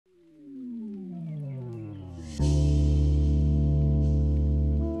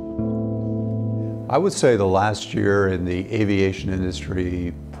I would say the last year in the aviation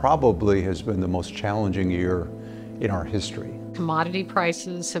industry probably has been the most challenging year in our history. Commodity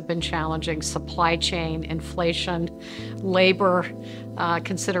prices have been challenging, supply chain, inflation, labor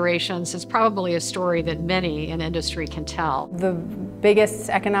considerations. It's probably a story that many in industry can tell. The biggest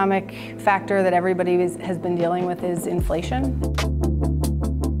economic factor that everybody has been dealing with is inflation.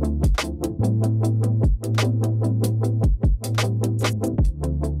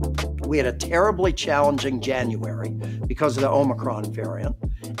 We had a terribly challenging January because of the Omicron variant.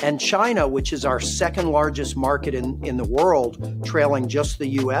 And China, which is our second largest market in the world, trailing just the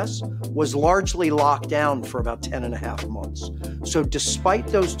US, was largely locked down for about 10 and a half months. So despite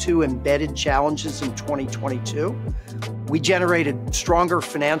those two embedded challenges in 2022, we generated stronger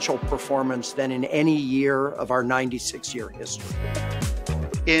financial performance than in any year of our 96-year history.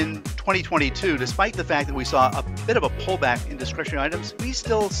 In 2022, despite the fact that we saw a bit of a pullback in discretionary items, we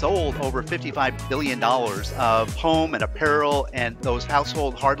still sold over $55 billion of home and apparel and those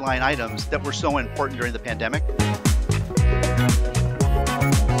household hardline items that were so important during the pandemic.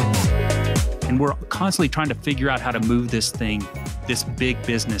 And we're constantly trying to figure out how to move this big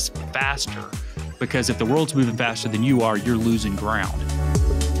business faster, because if the world's moving faster than you are, you're losing ground.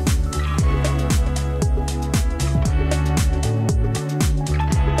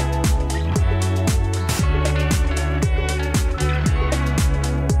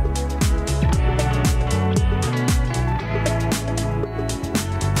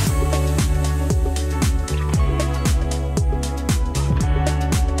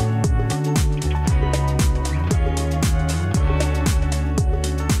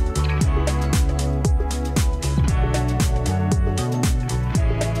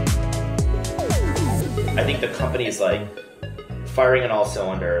 I think the company is like firing on all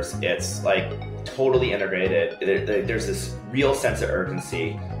cylinders. It's like totally integrated. There's this real sense of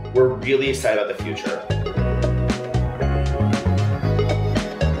urgency. We're really excited about the future.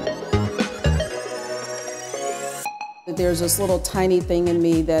 There's this little tiny thing in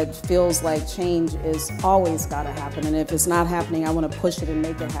me that feels like change is always got to happen. And if it's not happening, I want to push it and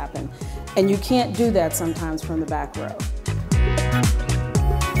make it happen. And you can't do that sometimes from the back row.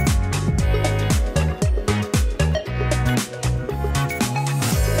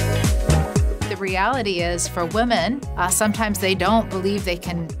 The reality is, for women, sometimes they don't believe they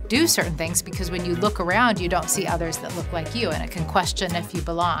can do certain things because when you look around, you don't see others that look like you, and it can question if you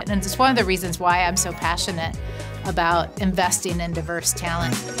belong. And it's one of the reasons why I'm so passionate about investing in diverse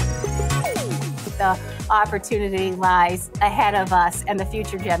talent. The opportunity lies ahead of us and the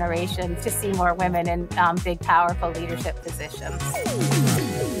future generations to see more women in big, powerful leadership positions.